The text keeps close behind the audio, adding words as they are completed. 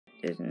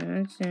does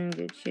not sound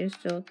good. She's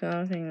still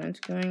coughing. What's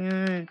going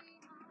on?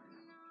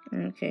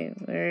 Okay,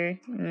 where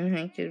in the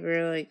heck did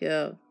Brutalight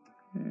go?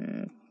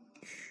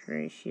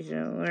 Sure, she's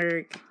at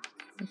work.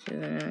 This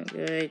is not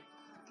good.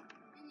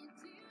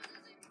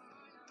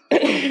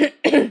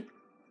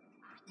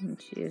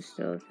 She is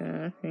still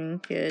coughing.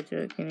 Kids,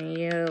 what can I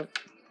do?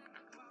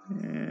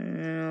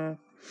 No.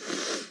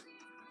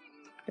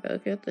 Go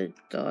get the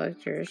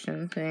doctor or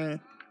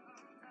something.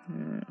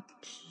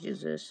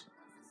 Jesus.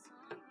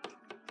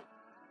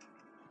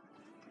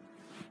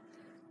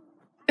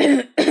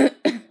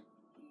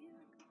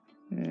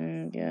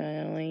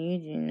 Golly, you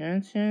do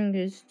not sound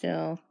good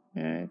still.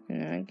 That's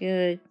not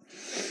good.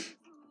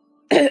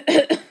 Have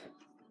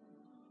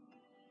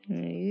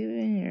you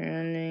been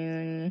around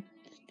anyone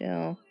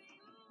still?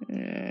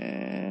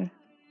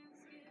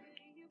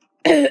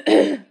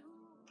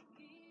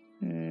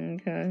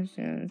 Cough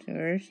sounds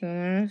worse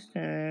than last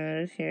time I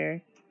was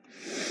here.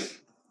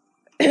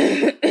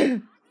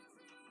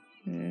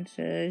 It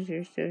says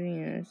you're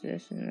studying us.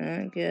 This is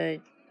not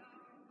good.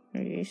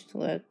 Or you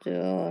slept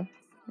it off.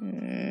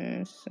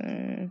 God,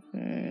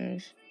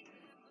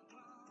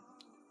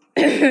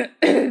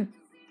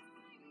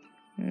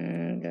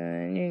 I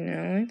do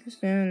not like the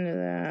sound of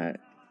that.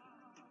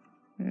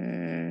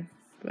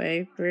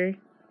 Viper?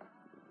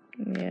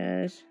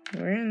 Yes.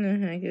 Where in the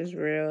heck is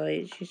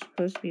Brutalight? She's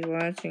supposed to be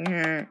watching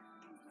her.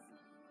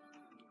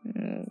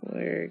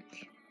 Work.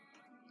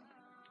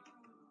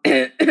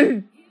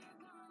 You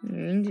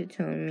need to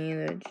tell me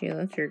that she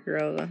left her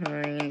girl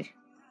behind.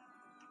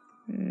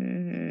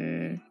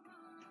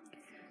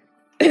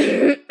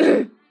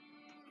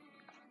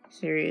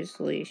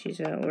 Seriously, she's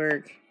at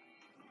work.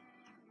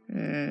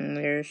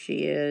 There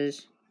she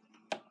is.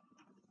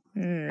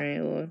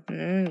 Alright, well, if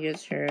no one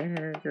gets her,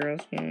 her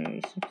girl's gonna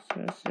be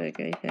so sick,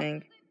 I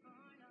think.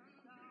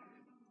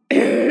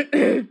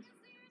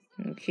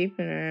 I'll keep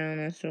an eye on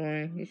this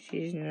one, because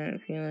she's not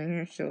feeling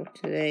herself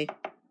today.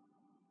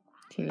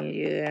 Can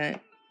you do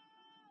that?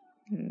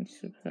 I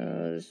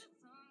suppose.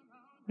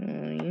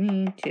 Well, you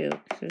need to,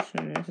 because this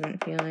one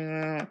isn't feeling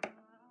well.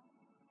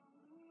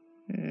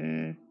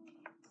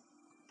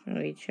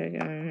 I'll be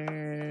checking on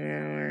her in an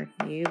hour.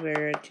 You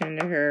better attend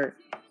to her.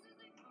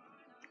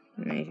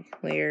 Make it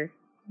clear.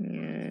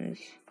 Yes.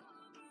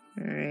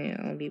 Alright,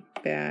 I'll be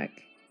back.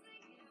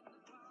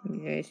 You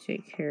guys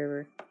take care of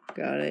her.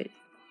 Got it.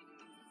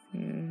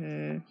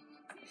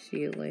 See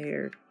you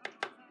later.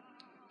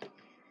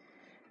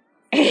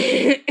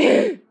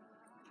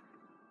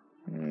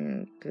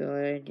 Oh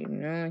God, I do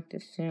not like the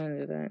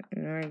sound of that,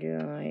 nor do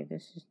I.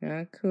 This is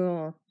not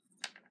cool.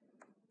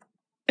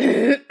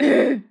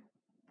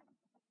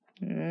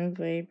 No,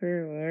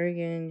 Viper, what are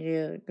you gonna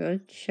do? Go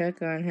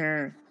check on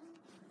her.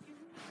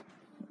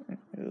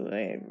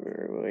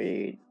 Viper, what are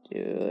you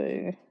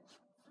doing?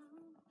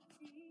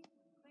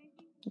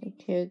 The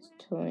kids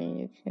told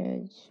me you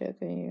can't check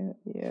on you.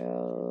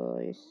 Yo,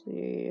 I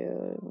see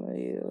you. What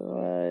do you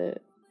want?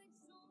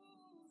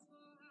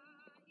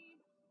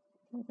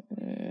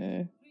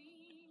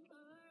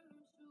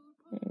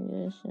 I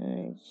just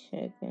want to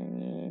check on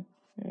you.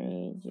 How are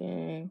you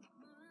doing?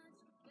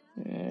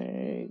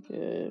 Very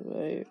good,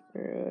 Viper.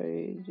 What are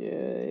you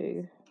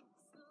doing?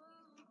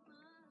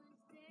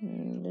 I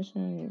just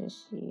wanted to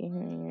see how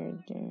you're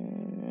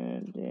doing.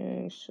 I'm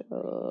doing so,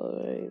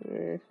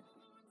 Viper.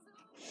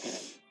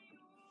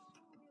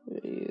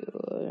 What do you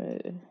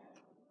want?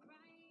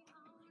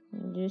 I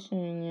just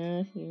want to know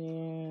if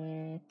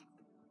you're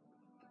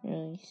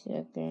really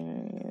sick or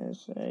not.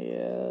 So,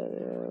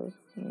 yeah,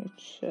 let me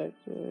check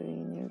the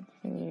ring.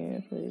 Can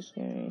you please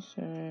give me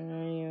some? I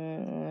know you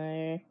want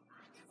water.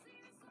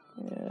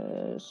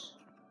 Yes.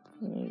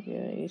 Let me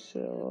get you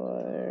some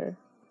water.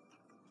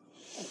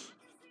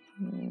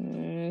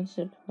 I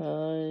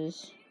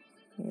suppose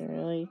you're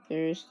really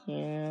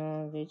thirsty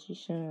now. I'll get you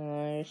some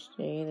water.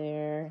 Stay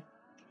there.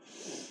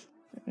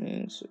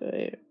 Thanks,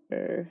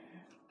 Viper.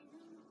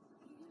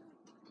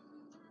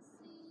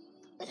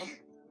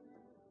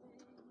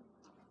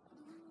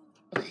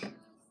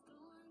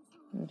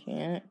 If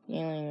you're not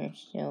feeling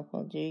yourself,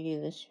 I'll do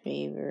you this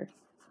favor.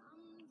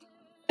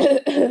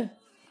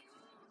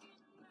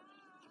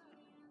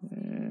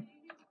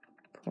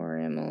 Poor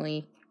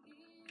Emily.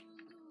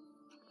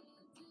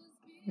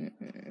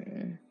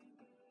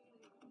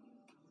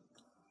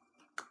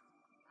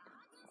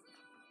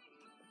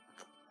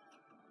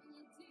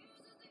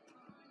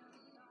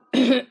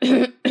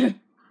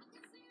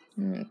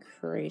 Oh,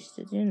 Christ,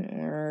 it didn't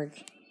work.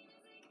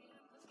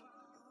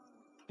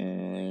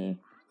 Emily,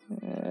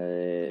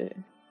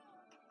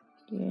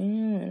 do you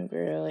know when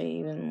Brutalight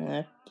even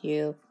left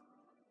you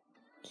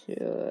 2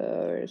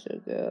 hours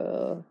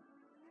ago?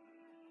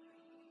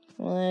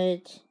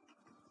 What?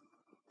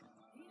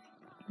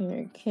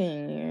 You're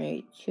kidding,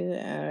 right? 2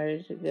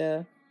 hours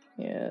ago?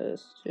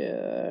 Yes, 2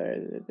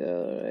 hours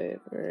ago,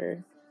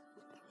 Viper.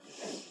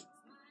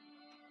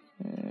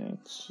 Oh,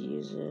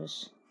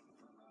 Jesus.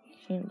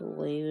 Can't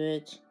believe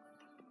it.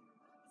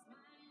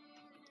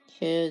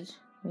 Kids,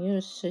 we have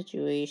a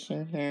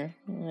situation here.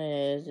 What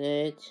is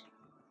it?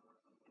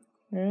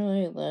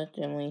 Really left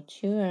only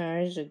 2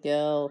 hours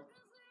ago.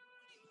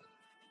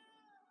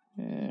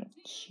 Oh,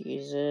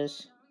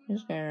 Jesus.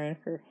 Who's gonna run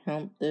for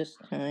help this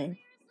time?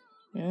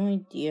 No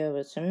idea,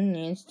 but someone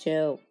needs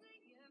to.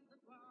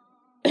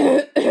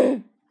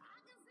 Somebody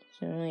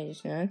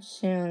does not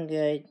sound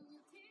good.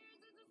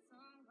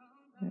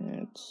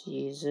 Oh,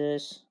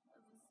 Jesus.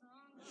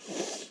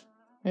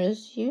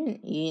 Has you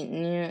even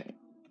eaten yet?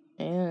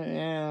 I don't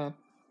know.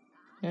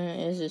 That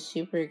is a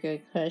super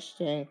good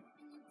question.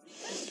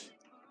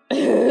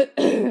 You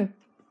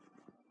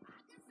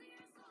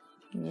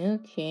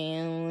okay,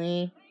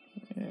 Emily?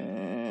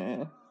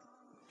 No.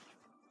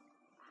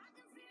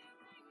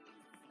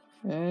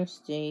 I'll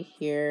stay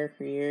here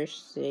for your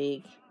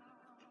sake.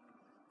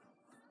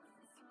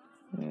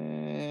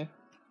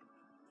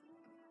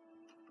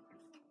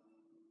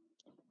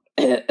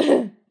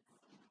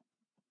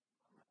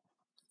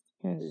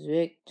 Has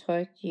Vic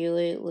talked to you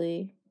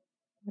lately?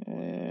 I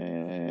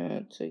went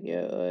out to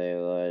get what I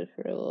was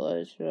for the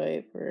last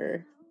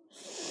Viper.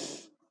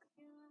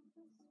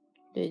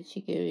 Did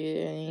she give you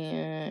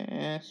any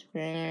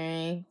aspirin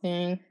or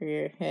anything for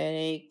your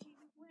headache?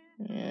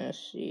 Yes,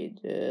 she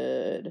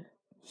did.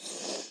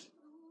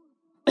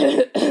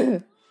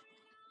 No,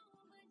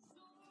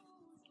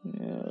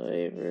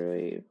 Viper, will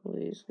you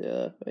please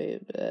go off my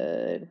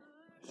bed?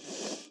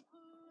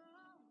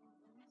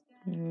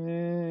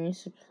 I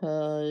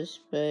suppose,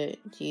 but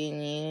do you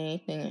need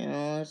anything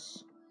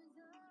else?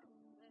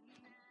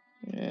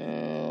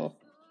 No.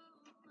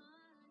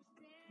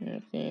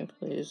 Okay,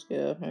 please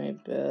go off my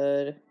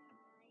bed.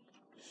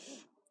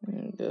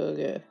 And go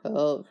get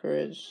help for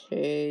a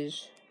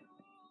change.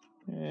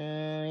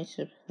 I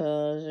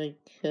suppose I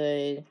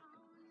could.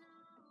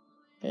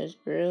 It's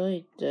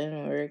barely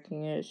done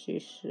working as she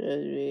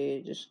should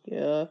be. Just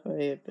get off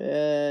my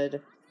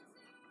bed.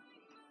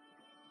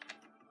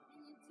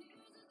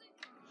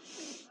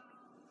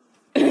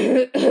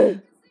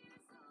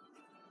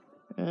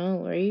 Oh,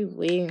 what are you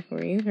waiting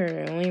for? You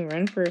heard only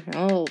run for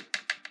help.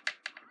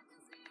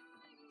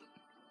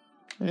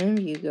 One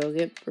of you go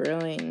get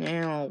Brutalight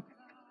now.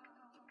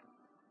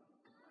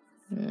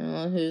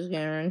 Well, who's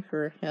gonna run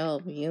for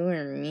help? You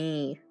or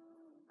me?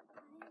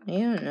 I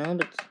don't know,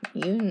 but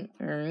you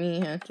or me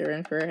have to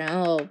run for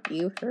help.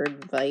 You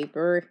heard,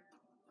 Viper.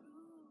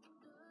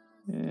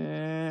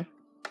 So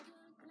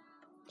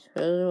it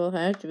will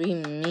have to be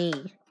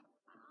me.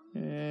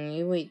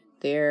 You wait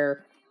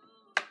there.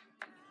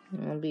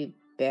 I'll be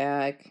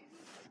back.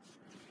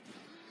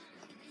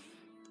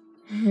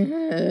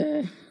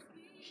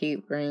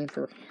 Keep running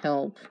for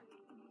help.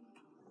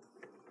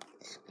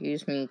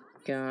 Excuse me,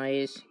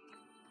 guys.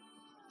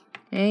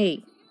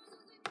 Hey.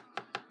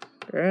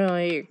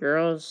 Really, your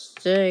girl's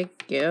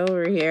sick. Get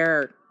over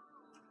here.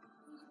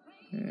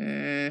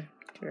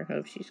 Sure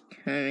hope she's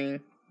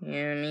coming.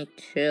 Yeah, me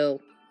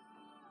too.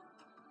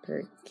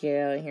 Better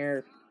get out of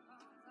here.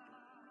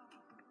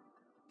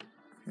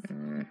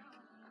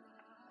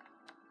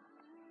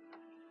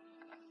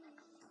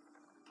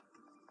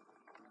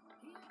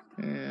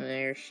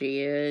 There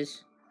she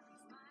is.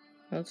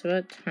 Well, it's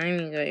about time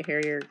you got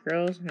here. Your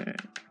girl's not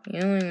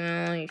feeling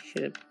well. You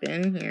should have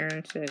been here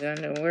instead of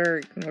going to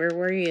work. Where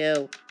were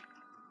you?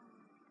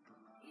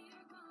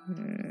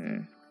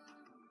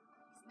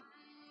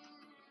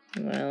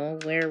 Well,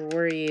 where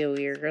were you?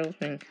 Your girl's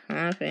been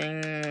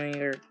coughing while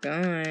you're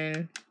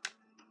gone.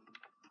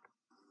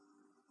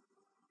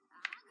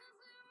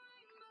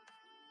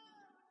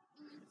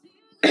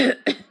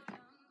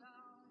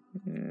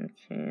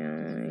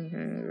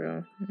 Okay,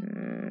 girl.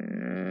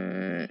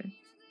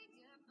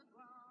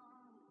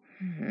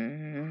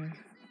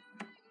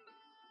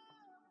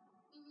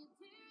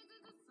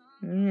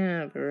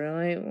 Yeah,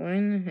 Brutalight, why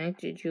in the heck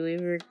did you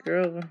leave your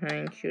girl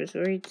behind? She was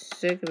worried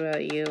sick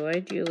about you.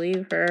 Why'd you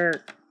leave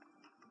her?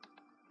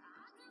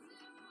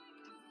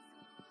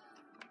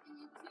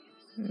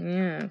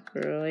 Yeah,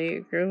 Brutalight,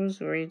 your girl was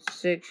worried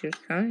sick. She was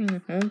coughing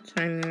the whole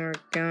time you were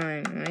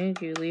gone. Why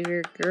did you leave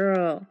your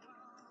girl?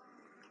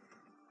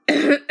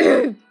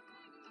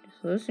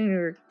 Just listen to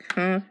her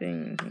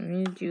coughing.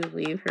 Why did you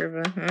leave her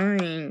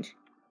behind?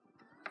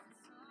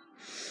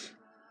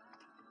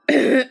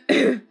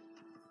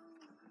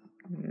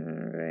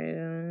 Alright,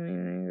 don't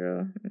leave me,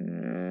 girl.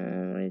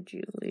 No, why did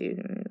you leave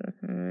me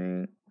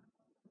behind?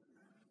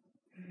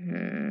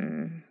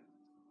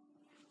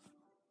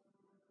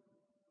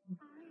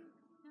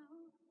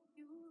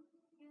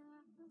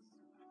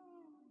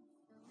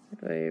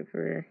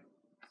 Viper.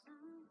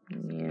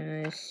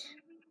 Yes.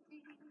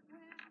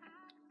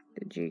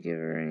 Did you give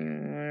her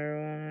any water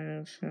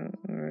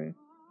or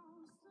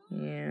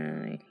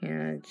yeah, I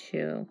had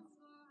to.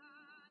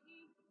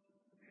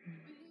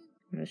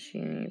 Was she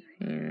any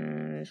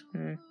pain?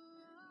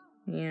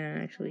 Yeah,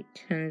 actually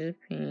tons of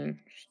pain.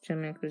 Her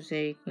stomach was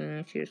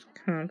aching. She was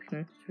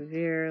coughing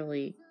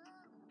severely.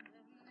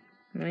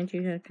 Why'd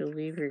you have to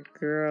leave your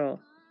girl?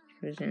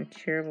 She was in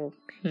terrible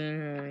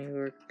pain while you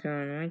were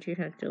gone. Why'd you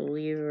have to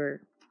leave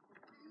her?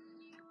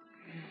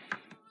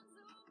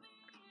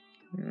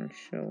 I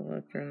should have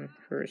left her in the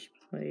first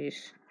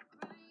place.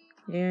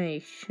 Yeah,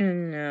 you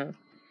shouldn't have.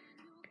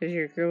 Because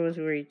your girl was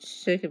worried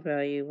sick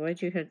about you.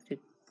 Why'd you have to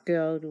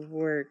go to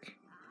work?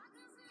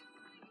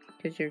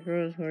 Because your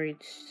girl was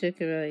worried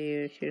sick about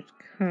you. She was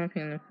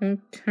coughing the whole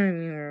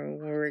time you were at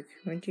work.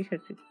 Why'd you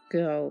have to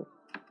go?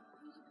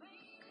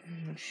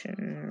 I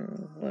shouldn't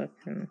have left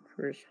her in the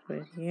first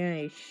place. Yeah,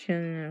 you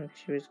shouldn't have.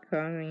 She was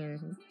coughing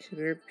and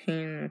severe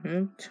pain the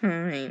whole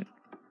time.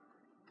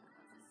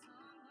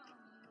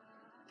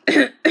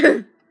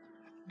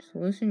 Just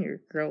listen to your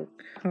girl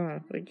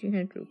cough. Why'd you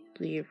have to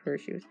leave her?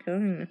 She was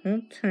coughing the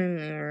whole time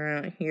we were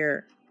out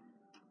here.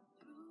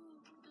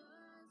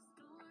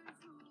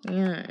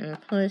 Yeah,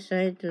 and plus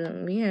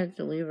we had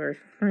to leave our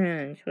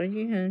friends. Why'd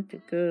you have to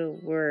go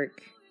to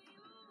work?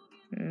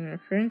 And our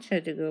friends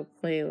had to go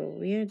play. Well,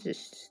 we had to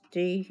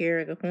stay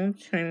here the whole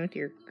time with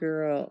your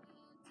girl.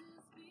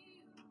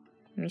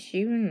 And she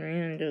even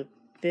ran to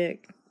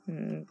Vic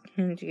and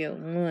had to get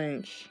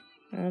lunch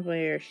all by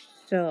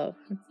herself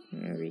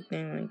and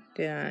everything like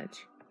that.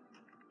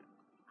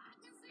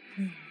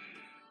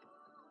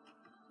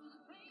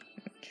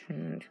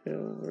 Trying to go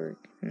to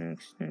work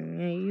next time.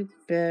 Yeah, you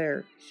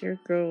better. 'Cause your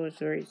girl was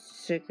very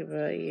sick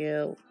about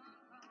you.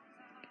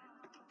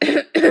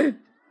 Just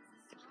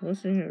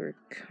listen to her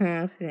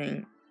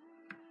coughing.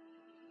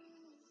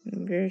 You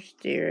better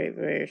stay right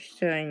by her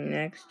side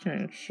next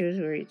time. She was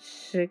very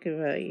sick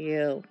about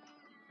you.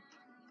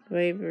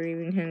 Viper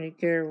even had to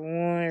get her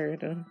water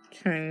the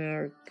time you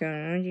were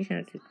gone. Why'd you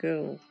have to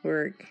go to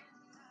work?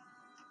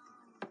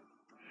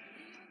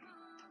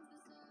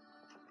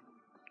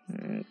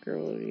 That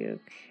girl will be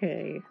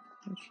okay.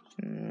 But she's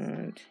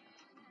not.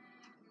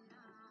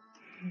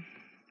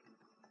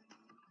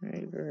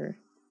 Viper.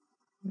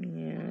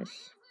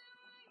 Yes.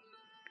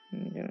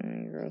 I'm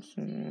gonna grow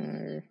some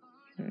water.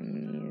 I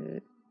need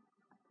it.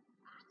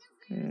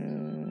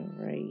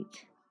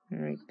 Alright.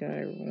 Alright, got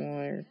her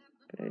water.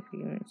 But if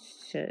you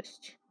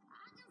insist.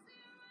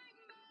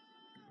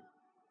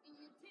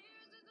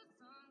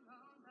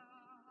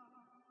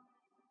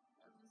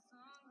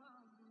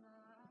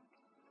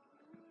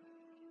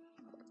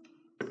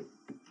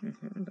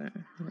 That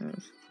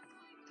house.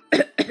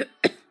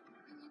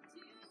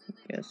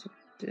 Guess it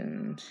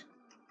didn't.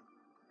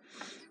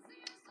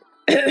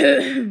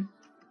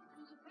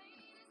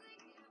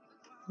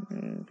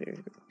 There's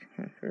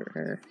a for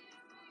her.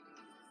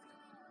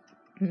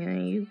 Yeah,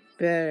 you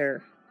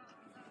better.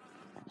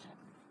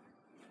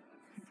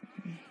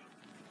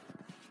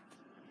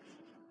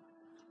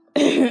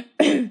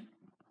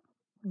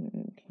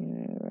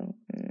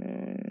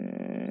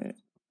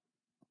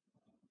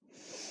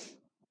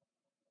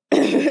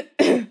 Okay,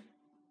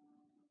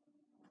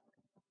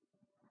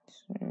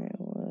 sorry I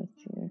left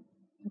you.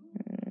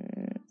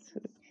 It's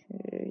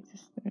okay.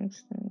 Just next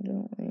time,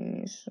 don't leave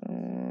me so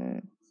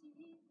long.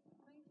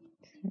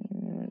 Try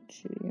not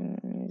to. You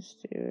want me to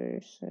stay by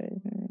your side?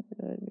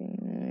 That'd be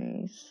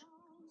nice.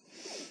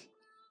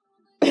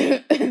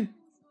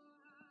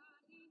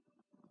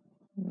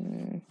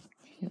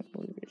 Can't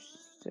believe you're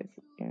sick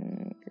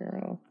again,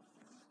 girl.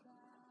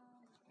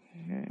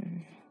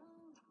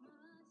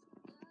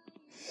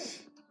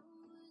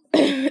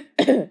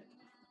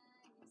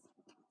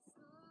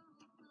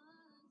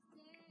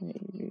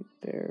 Maybe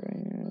better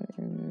right now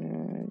or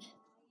not.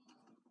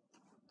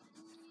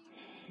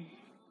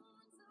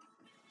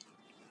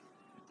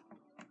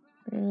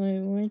 Really,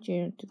 why'd you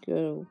have to go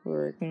to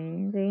work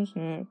and your girl's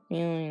not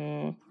feeling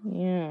well?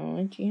 Yeah,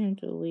 why'd you have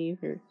to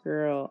leave your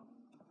girl?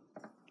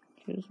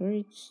 She was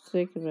very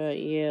sick about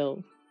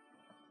you.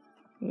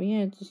 We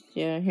had to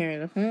stay out here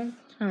the whole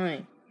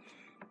time.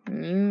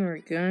 And you were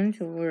going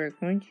to work.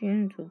 Why'd you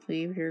have to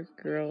leave your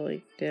girl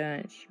like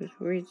that? She was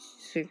very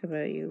sick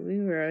about you. We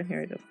were out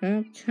here the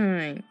whole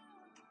time.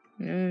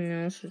 No one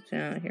else was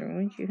out here.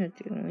 Why'd you have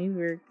to leave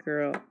your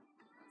girl?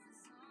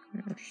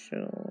 I should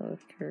have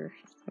left her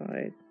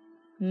side.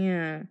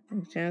 Yeah,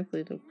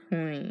 exactly the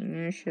point. You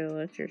never should have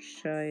left her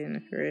side in the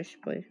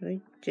first place.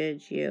 Why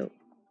did you?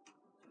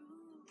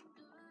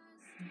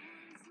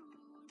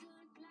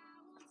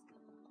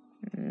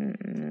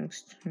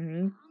 Next time,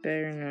 you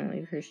better not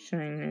leave her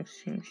side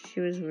next time. She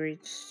was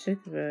worried sick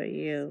about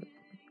you.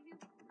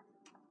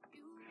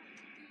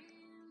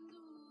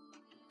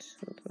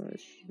 So I thought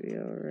she'd be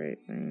alright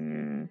by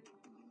now.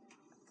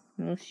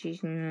 Well,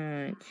 she's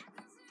not.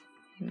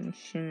 You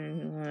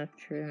shouldn't have left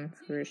her in the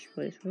first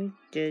place. Why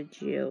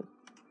did you?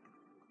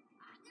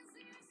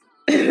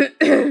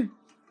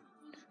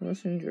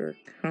 Listen to her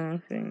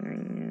coughing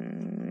right now.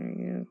 Are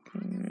you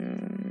okay? No,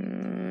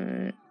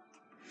 not.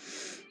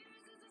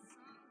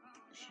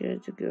 She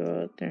had to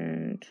go out there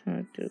and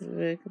talk to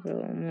Vic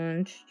about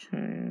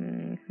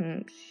lunchtime. I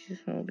hope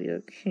she'll be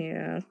okay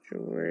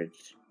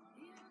afterwards.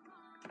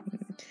 Me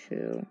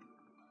too.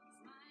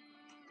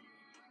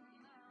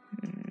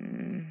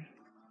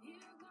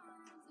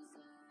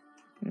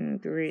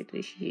 Great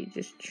that she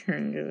just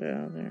turned it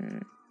out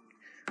there.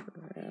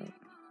 Crap.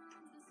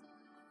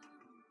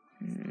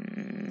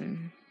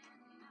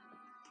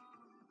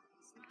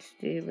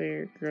 stay by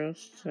your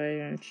girl's side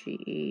when she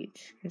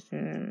eats, because that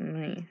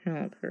might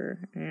help her.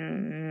 I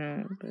don't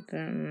know, but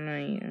that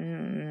might, I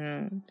don't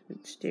know.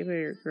 But stay by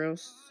your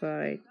girl's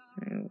side.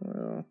 I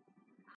will.